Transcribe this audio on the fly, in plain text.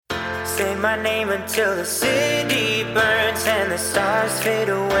Say my name until the city burns and the stars fade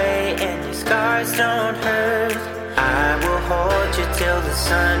away and your scars don't hurt. I will hold you till the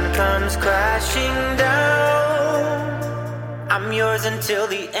sun comes crashing down. I'm yours until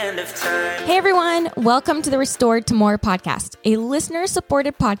the end of time. Hey everyone, welcome to the Restored to More podcast, a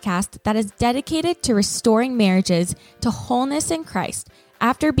listener-supported podcast that is dedicated to restoring marriages to wholeness in Christ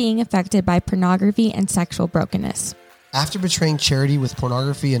after being affected by pornography and sexual brokenness. After betraying Charity with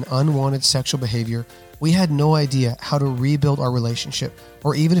pornography and unwanted sexual behavior, we had no idea how to rebuild our relationship,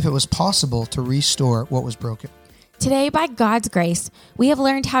 or even if it was possible to restore what was broken. Today, by God's grace, we have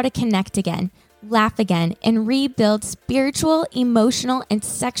learned how to connect again, laugh again, and rebuild spiritual, emotional, and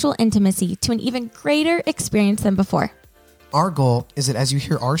sexual intimacy to an even greater experience than before. Our goal is that as you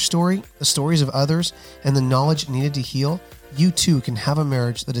hear our story, the stories of others, and the knowledge needed to heal, you too can have a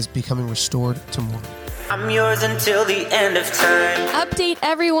marriage that is becoming restored to more. I'm yours until the end of time. Update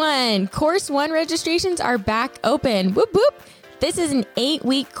everyone! Course 1 registrations are back open. Whoop whoop! This is an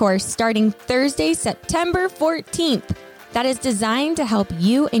 8-week course starting Thursday, September 14th that is designed to help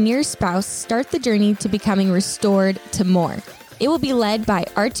you and your spouse start the journey to becoming restored to more. It will be led by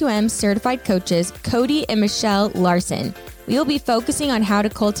R2M certified coaches Cody and Michelle Larson. We will be focusing on how to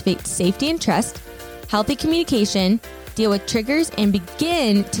cultivate safety and trust, healthy communication, deal with triggers, and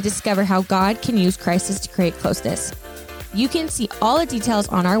begin to discover how God can use crisis to create closeness. You can see all the details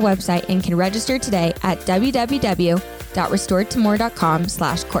on our website and can register today at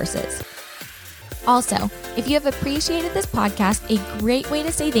www.restoredtomore.com/courses. Also, if you have appreciated this podcast, a great way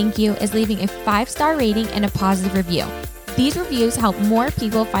to say thank you is leaving a 5-star rating and a positive review. These reviews help more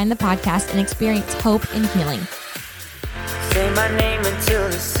people find the podcast and experience hope and healing. Say my name until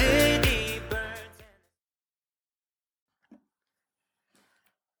the city burns.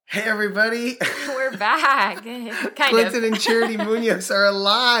 Hey everybody! We're back. Kind Clinton of. and Charity Munoz are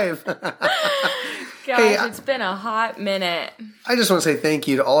alive! Gosh, Hey, it's been a hot minute. I just want to say thank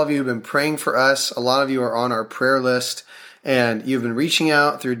you to all of you who've been praying for us. A lot of you are on our prayer list, and you've been reaching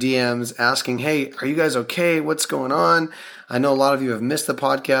out through DMs asking, hey, are you guys okay? What's going on? I know a lot of you have missed the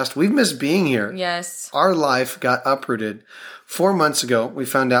podcast. We've missed being here. Yes. Our life got uprooted. 4 months ago, we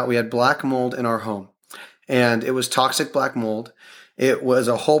found out we had black mold in our home, and it was toxic black mold. It was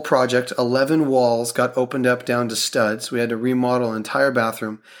a whole project. 11 walls got opened up down to studs. We had to remodel an entire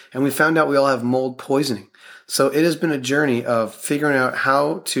bathroom, and we found out we all have mold poisoning. So it has been a journey of figuring out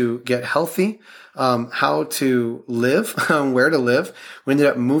how to get healthy, how to live, where to live. We ended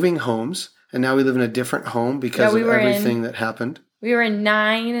up moving homes, and now we live in a different home because of everything that happened. We were in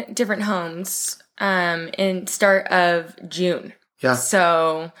 9 different homes in start of June. Yeah.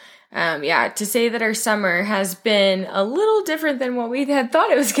 So, to say that our summer has been a little different than what we had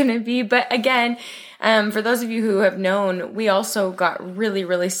thought it was going to be. But again, for those of you who have known, we also got really,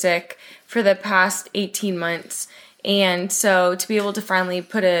 really sick for the past 18 months. And so to be able to finally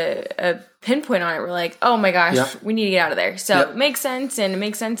put a pinpoint on it, we're like, oh my gosh, we need to get out of there. So it makes sense. And it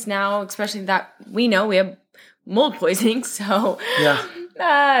makes sense now, especially that we know we have mold poisoning. So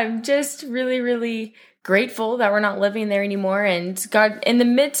I'm just really, really grateful that we're not living there anymore. And God, in the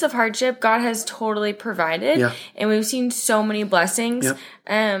midst of hardship, God has totally provided. Yeah. And we've seen so many blessings. Yeah.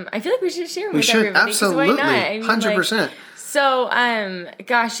 I feel like we should share them with everybody. Absolutely. Why not? I mean, 100%. So,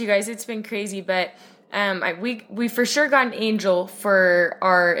 gosh, you guys, it's been crazy, but we for sure got an angel for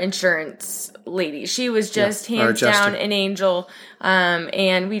our insurance lady. She was just hands down an angel,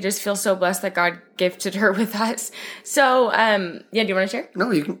 and we just feel so blessed that God gifted her with us. So, do you want to share?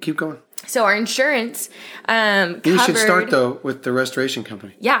 No, you can keep going. So our insurance covered... You should start, though, with the restoration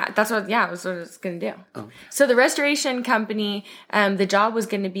company. Yeah, that's what I was going to do. Oh. So the restoration company, the job was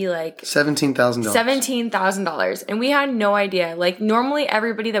going to be like... $17,000. $17,000. And we had no idea. Like, normally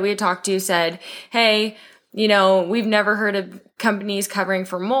everybody that we had talked to said, hey, we've never heard of companies covering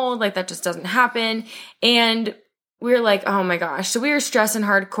for mold. Like, that just doesn't happen. And we were like, oh my gosh. So we were stressing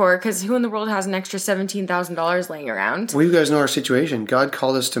hardcore because who in the world has an extra $17,000 laying around? Well, you guys know our situation. God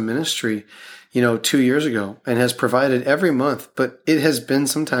called us to ministry, 2 years ago and has provided every month. But it has been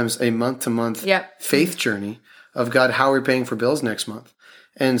sometimes a month-to-month faith journey of God, how are we paying for bills next month?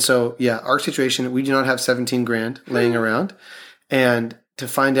 And so, our situation, we do not have $17,000 laying around. And to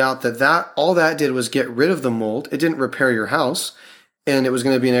find out that all that did was get rid of the mold. It didn't repair your house. And it was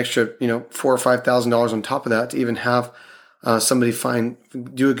going to be an extra, $4,000 or $5,000 on top of that to even have somebody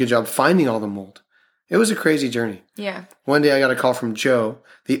do a good job finding all the mold. It was a crazy journey. Yeah. One day I got a call from Joe,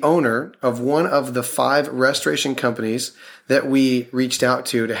 the owner of one of the 5 restoration companies that we reached out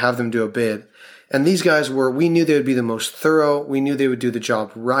to have them do a bid. And these guys we knew they would be the most thorough. We knew they would do the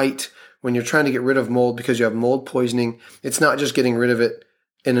job right. When you're trying to get rid of mold because you have mold poisoning, it's not just getting rid of it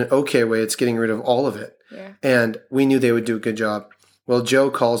in an okay way, it's getting rid of all of it. Yeah. And we knew they would do a good job. Well, Joe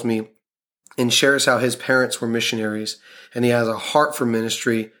calls me and shares how his parents were missionaries and he has a heart for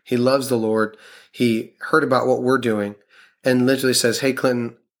ministry. He loves the Lord. He heard about what we're doing and literally says, hey,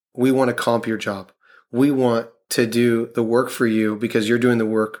 Clinton, we want to comp your job. We want to do the work for you because you're doing the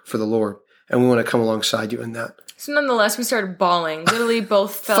work for the Lord. And we want to come alongside you in that. So nonetheless, we started bawling. Literally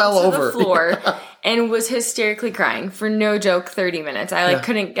both fell to over the floor and was hysterically crying for no joke 30 minutes. I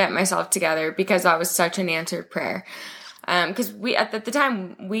couldn't get myself together because that was such an answered prayer. Because we at the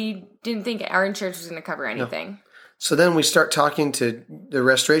time, we didn't think our insurance was going to cover anything. No. So then we start talking to the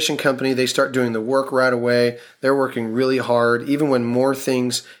restoration company. They start doing the work right away. They're working really hard. Even when more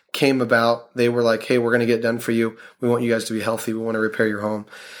things came about, they were like, hey, we're going to get it done for you. We want you guys to be healthy. We want to repair your home.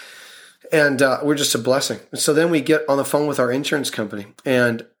 And we're just a blessing. So then we get on the phone with our insurance company.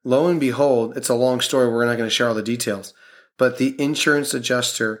 And lo and behold, it's a long story. We're not going to share all the details. But the insurance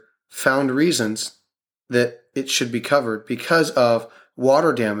adjuster found reasons that it should be covered because of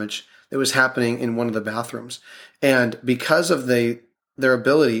water damage that was happening in one of the bathrooms. And because of their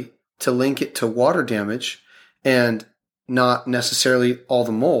ability to link it to water damage and not necessarily all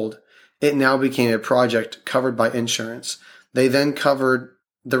the mold, it now became a project covered by insurance. They then covered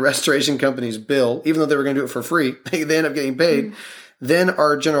the restoration company's bill, even though they were going to do it for free. They end up getting paid. Mm-hmm. Then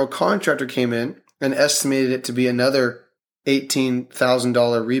our general contractor came in and estimated it to be another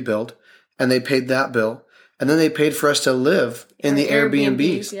 $18,000 rebuild, and they paid that bill. And then they paid for us to live in the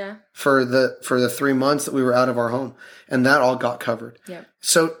Airbnbs for the 3 months that we were out of our home. And that all got covered. Yep.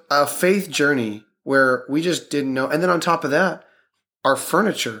 So a faith journey where we just didn't know. And then on top of that, our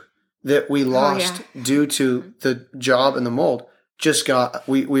furniture that we lost due to the job and the mold just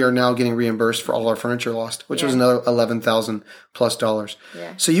we are now getting reimbursed for all our furniture lost, which was another $11,000+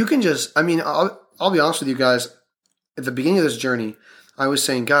 Yeah. So you can just, I mean, I'll be honest with you guys. At the beginning of this journey, I was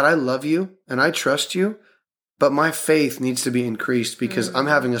saying, God, I love you and I trust you. But my faith needs to be increased because I'm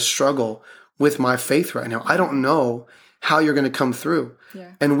having a struggle with my faith right now. I don't know how you're going to come through.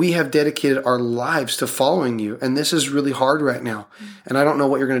 Yeah. And we have dedicated our lives to following you. And this is really hard right now. And I don't know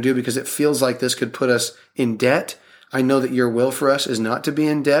what you're going to do because it feels like this could put us in debt. I know that your will for us is not to be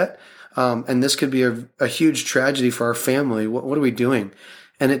in debt. And this could be a huge tragedy for our family. What are we doing?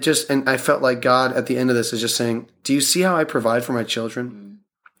 And I felt like God at the end of this is just saying, do you see how I provide for my children?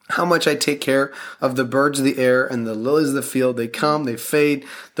 How much I take care of the birds of the air and the lilies of the field. They come, they fade.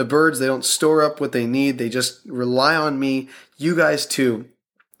 The birds, they don't store up what they need. They just rely on me. You guys too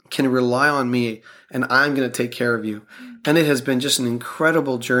can rely on me, and I'm going to take care of you. And it has been just an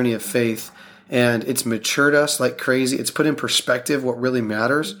incredible journey of faith, and it's matured us like crazy. It's put in perspective what really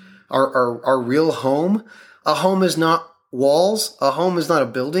matters. Our real home. A home is not walls. A home is not a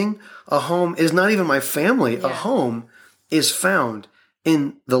building. A home is not even my family. Yeah. A home is found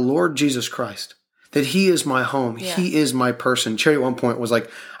in the Lord Jesus Christ, that he is my home. Yeah. He is my person. Cherry at one point was like,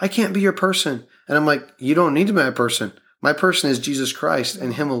 I can't be your person. And I'm like, you don't need to be my person. My person is Jesus Christ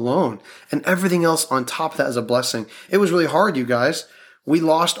and him alone. And everything else on top of that is a blessing. It was really hard, you guys. We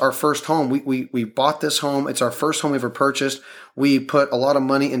lost our first home. We bought this home. It's our first home we ever purchased. We put a lot of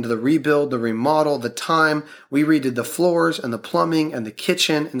money into the rebuild, the remodel, the time. We redid the floors and the plumbing and the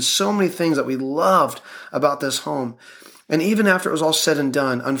kitchen and so many things that we loved about this home. And even after it was all said and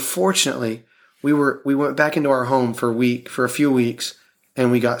done, unfortunately, we went back into our home for a few weeks,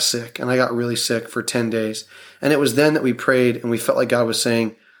 and we got sick. And I got really sick for 10 days. And it was then that we prayed, and we felt like God was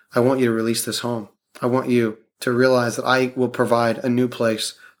saying, I want you to release this home. I want you to realize that I will provide a new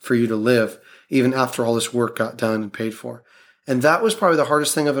place for you to live, even after all this work got done and paid for. And that was probably the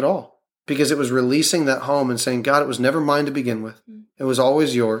hardest thing of it all, because it was releasing that home and saying, God, it was never mine to begin with. It was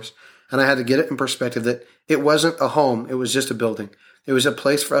always yours. And I had to get it in perspective that it wasn't a home. It was just a building. It was a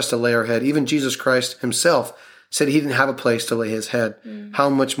place for us to lay our head. Even Jesus Christ himself said he didn't have a place to lay his head. How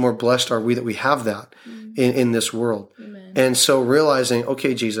much more blessed are we that we have that in this world? Amen. And so realizing,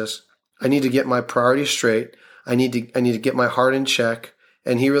 okay, Jesus, I need to get my priorities straight. I need to get my heart in check.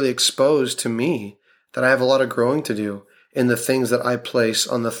 And he really exposed to me that I have a lot of growing to do in the things that I place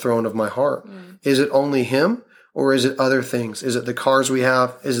on the throne of my heart. Is it only him? Or is it other things? Is it the cars we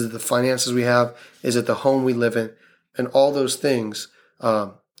have? Is it the finances we have? Is it the home we live in? And all those things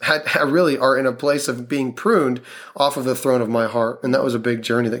really are in a place of being pruned off of the throne of my heart. And that was a big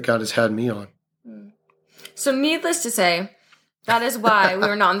journey that God has had me on. So needless to say, that is why we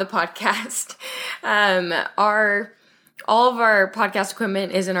were not on the podcast. Our all of our podcast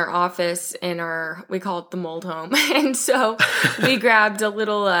equipment is in our office we call it the mold home. And so we grabbed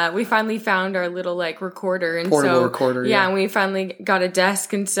we finally found our little like recorder. And portable recorder. Yeah. And we finally got a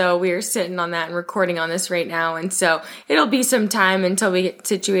desk. And so we are sitting on that and recording on this right now. And so it'll be some time until we get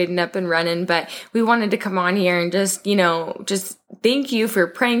situated and up and running. But we wanted to come on here and just thank you for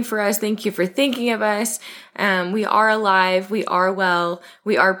praying for us. Thank you for thinking of us. We are alive. We are well.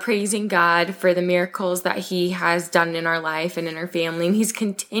 We are praising God for the miracles that he has done in our life and in our family. And he's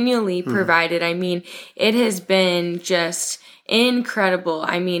continually provided. I mean, it has been just incredible.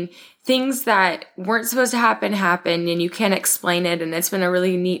 I mean, things that weren't supposed to happen happened, and you can't explain it. And it's been a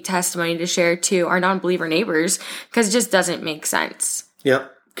really neat testimony to share to our non-believer neighbors because it just doesn't make sense.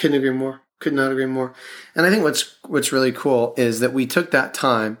 Yep. Couldn't agree more. Could not agree more. And I think what's really cool is that we took that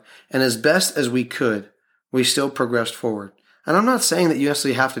time, and as best as we could, we still progressed forward. And I'm not saying that you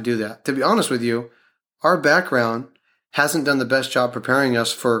necessarily have to do that. To be honest with you, our background hasn't done the best job preparing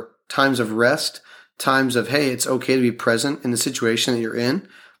us for times of rest, times of, hey, it's okay to be present in the situation that you're in,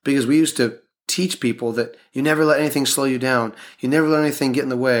 because we used to teach people that you never let anything slow you down. You never let anything get in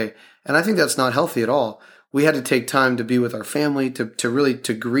the way. And I think that's not healthy at all. We had to take time to be with our family, to really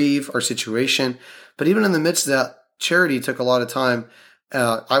grieve our situation. But even in the midst of that, Charity took a lot of time.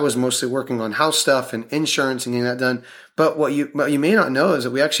 I was mostly working on house stuff and insurance and getting that done. But what you may not know is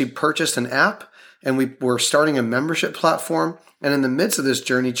that we actually purchased an app, and we were starting a membership platform. And in the midst of this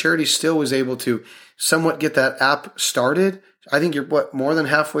journey, Charity still was able to somewhat get that app started. I think you're more than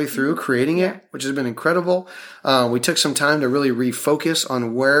halfway through creating it, which has been incredible. We took some time to really refocus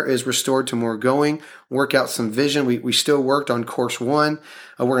on where is Restored to More going, work out some vision. We still worked on course 1.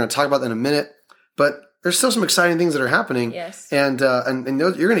 We're going to talk about that in a minute, but there's still some exciting things that are happening. Yes. And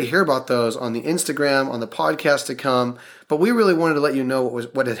those, you're going to hear about those on the Instagram, on the podcast to come. But we really wanted to let you know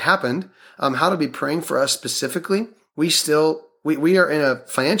what had happened, how to be praying for us specifically. We are in a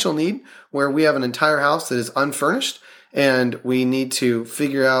financial need where we have an entire house that is unfurnished, and we need to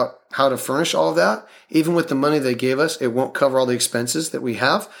figure out how to furnish all of that. Even with the money they gave us, it won't cover all the expenses that we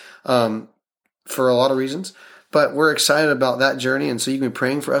have for a lot of reasons. But we're excited about that journey, and so you can be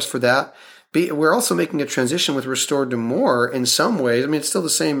praying for us for that. We're also making a transition with Restored to More in some ways. I mean, it's still the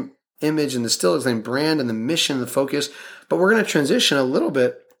same image and it's still the same brand and the mission and the focus, but we're going to transition a little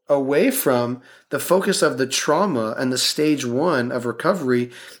bit away from the focus of the trauma and the stage 1 of recovery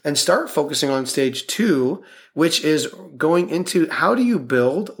and start focusing on stage 2, which is going into how do you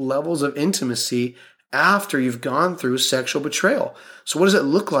build levels of intimacy after you've gone through sexual betrayal. So what does it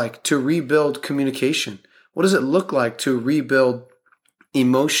look like to rebuild communication? What does it look like to rebuild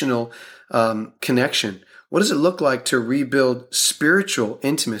emotional connection? What does it look like to rebuild spiritual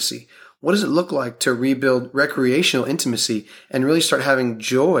intimacy? What does it look like to rebuild recreational intimacy and really start having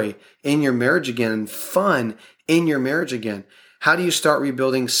joy in your marriage again and fun in your marriage again? How do you start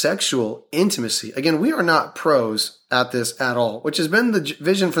rebuilding sexual intimacy? Again, we are not pros at this at all, which has been the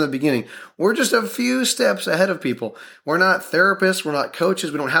vision from the beginning. We're just a few steps ahead of people. We're not therapists. We're not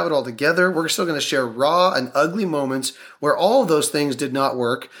coaches. We don't have it all together. We're still going to share raw and ugly moments where all of those things did not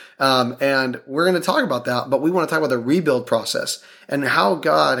work. And we're going to talk about that, but we want to talk about the rebuild process and how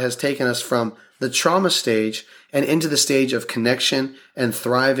God has taken us from the trauma stage and into the stage of connection and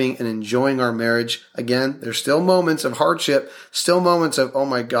thriving and enjoying our marriage. Again, there's still moments of hardship, still moments of, oh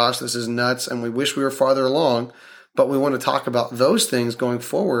my gosh, this is nuts, and we wish we were farther along. But we want to talk about those things going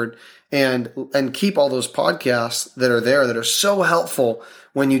forward and keep all those podcasts that are there that are so helpful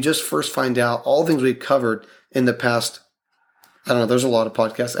when you just first find out all the things we've covered in the past. I don't know. There's a lot of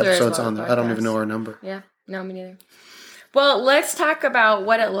podcast episodes on there. I don't even know our number. Yeah. No, me neither. Well, let's talk about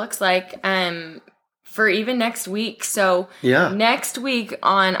what it looks like for even next week. So next week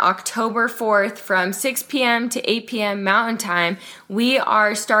on October 4th from 6 p.m. to 8 p.m. Mountain Time, we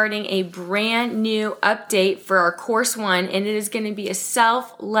are starting a brand new update for our Course 1, and it is going to be a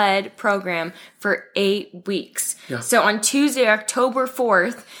self-led program for 8 weeks. Yeah. So on Tuesday, October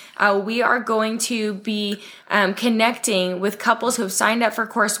 4th, we are going to be connecting with couples who have signed up for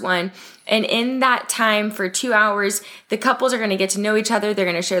Course 1. And in that time for 2 hours, the couples are going to get to know each other. They're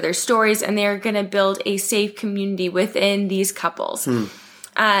going to share their stories, and they're going to build a safe community within these couples. Then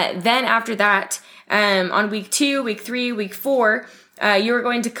after that, on week 2, week 3, week 4, you are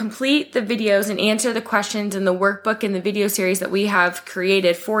going to complete the videos and answer the questions in the workbook and the video series that we have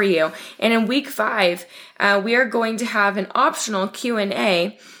created for you. And in week 5, we are going to have an optional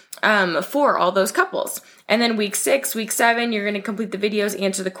Q&A for all those couples. And then week 6, week 7, you're going to complete the videos,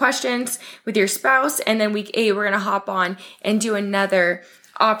 answer the questions with your spouse. And then week 8, we're going to hop on and do another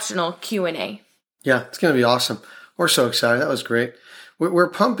optional Q&A. Yeah, it's going to be awesome. We're so excited. That was great. We're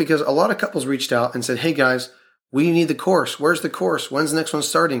pumped because a lot of couples reached out and said, hey guys, We need the course. Where's the course? When's the next one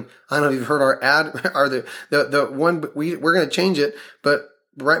starting? I don't know if you've heard our ad or the one, we're going to change it, but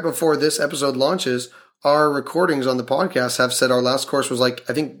right before this episode launches, our recordings on the podcast have said our last course was like,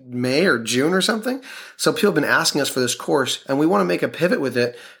 I think May or June or something. So people have been asking us for this course, and we want to make a pivot with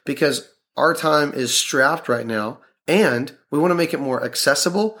it because our time is strapped right now, and we want to make it more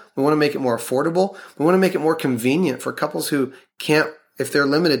accessible. We want to make it more affordable. We want to make it more convenient for couples who can't, if they're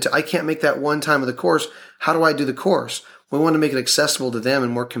limited to, I can't make that one time of the course. How do I do the course? We want to make it accessible to them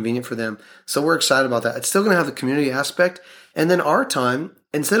and more convenient for them. So we're excited about that. It's still going to have the community aspect. And then our time,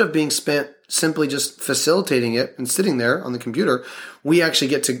 instead of being spent simply just facilitating it and sitting there on the computer, we actually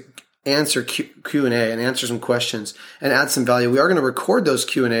get to answer Q&A and answer some questions and add some value. We are going to record those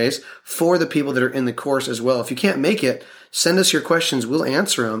Q&As for the people that are in the course as well. If you can't make it, send us your questions. We'll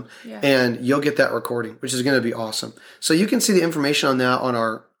answer them, and you'll get that recording, which is going to be awesome. So you can see the information on that on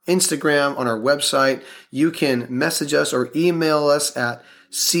our Instagram, on our website. You can message us or email us at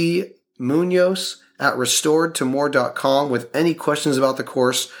cmunoz@restoredtomore.com with any questions about the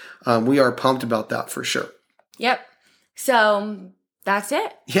course. We are pumped about that for sure. Yep. So that's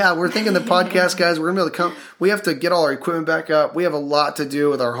it. Yeah, we're thinking the podcast, guys, we're going to be able to come. We have to get all our equipment back up. We have a lot to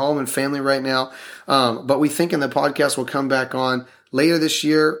do with our home and family right now. But we think the podcast will come back on later this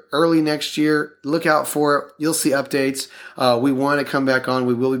year, early next year. Look out for it. You'll see updates. We want to come back on.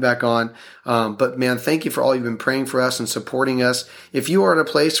 We will be back on. But man, thank you for all you've been praying for us and supporting us. If you are at a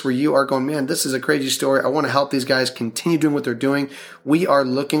place where you are going, man, this is a crazy story, I want to help these guys continue doing what they're doing, we are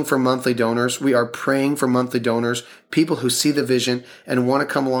looking for monthly donors. We are praying for monthly donors, people who see the vision and want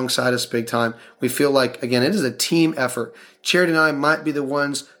to come alongside us big time. We feel like, again, it is a team effort. Charity and I might be the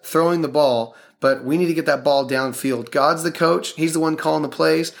ones throwing the ball, but we need to get that ball downfield. God's the coach. He's the one calling the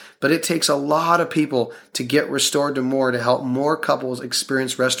plays, but it takes a lot of people to get Restored to More to help more couples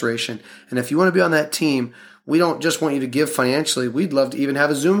experience restoration. And if you want to be on that team, we don't just want you to give financially. We'd love to even have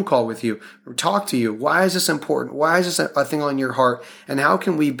a Zoom call with you or talk to you. Why is this important? Why is this a thing on your heart? And how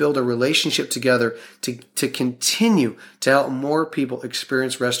can we build a relationship together to continue to help more people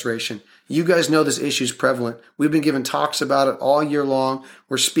experience restoration? You guys know this issue is prevalent. We've been giving talks about it all year long.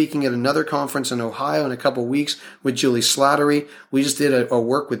 We're speaking at another conference in Ohio in a couple of weeks with Julie Slattery. We just did a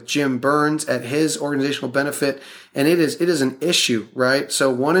work with Jim Burns at his organizational benefit. And it is an issue, right?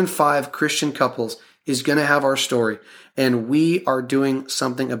 So 1 in 5 Christian couples is going to have our story. And we are doing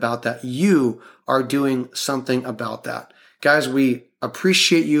something about that. You are doing something about that. Guys, we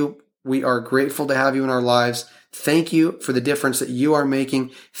appreciate you. We are grateful to have you in our lives. Thank you for the difference that you are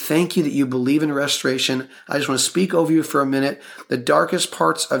making. Thank you that you believe in restoration. I just want to speak over you for a minute. The darkest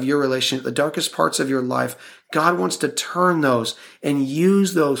parts of your relationship, the darkest parts of your life, God wants to turn those and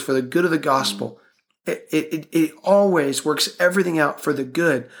use those for the good of the gospel. It always works everything out for the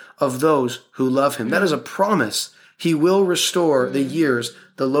good of those who love him. That is a promise. He will restore the years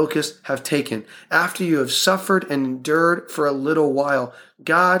the locusts have taken. After you have suffered and endured for a little while,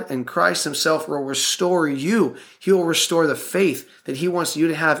 God and Christ himself will restore you. He will restore the faith that he wants you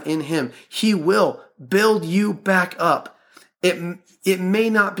to have in him. He will build you back up. It may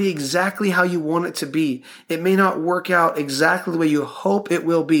not be exactly how you want it to be. It may not work out exactly the way you hope it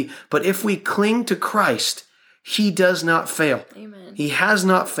will be. But if we cling to Christ, he does not fail. Amen. He has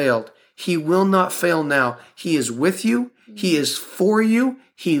not failed. He will not fail now. He is with you. He is for you.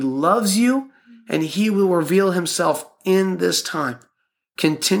 He loves you. And he will reveal himself in this time.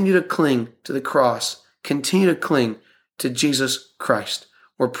 Continue to cling to the cross. Continue to cling to Jesus Christ.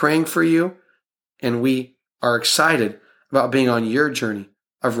 We're praying for you, and we are excited about being on your journey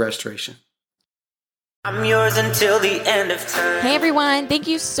of restoration. I'm yours until the end of time. Hey everyone, thank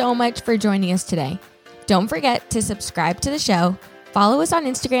you so much for joining us today. Don't forget to subscribe to the show, follow us on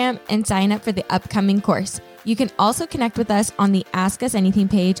Instagram, and sign up for the upcoming course. You can also connect with us on the Ask Us Anything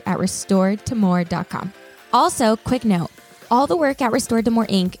page at restoredtomore.com. Also, quick note, all the work at Restored to More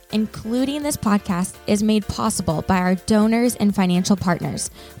Inc., including this podcast, is made possible by our donors and financial partners.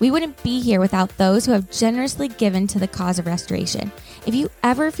 We wouldn't be here without those who have generously given to the cause of restoration. If you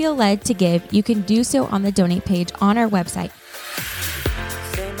ever feel led to give, you can do so on the donate page on our website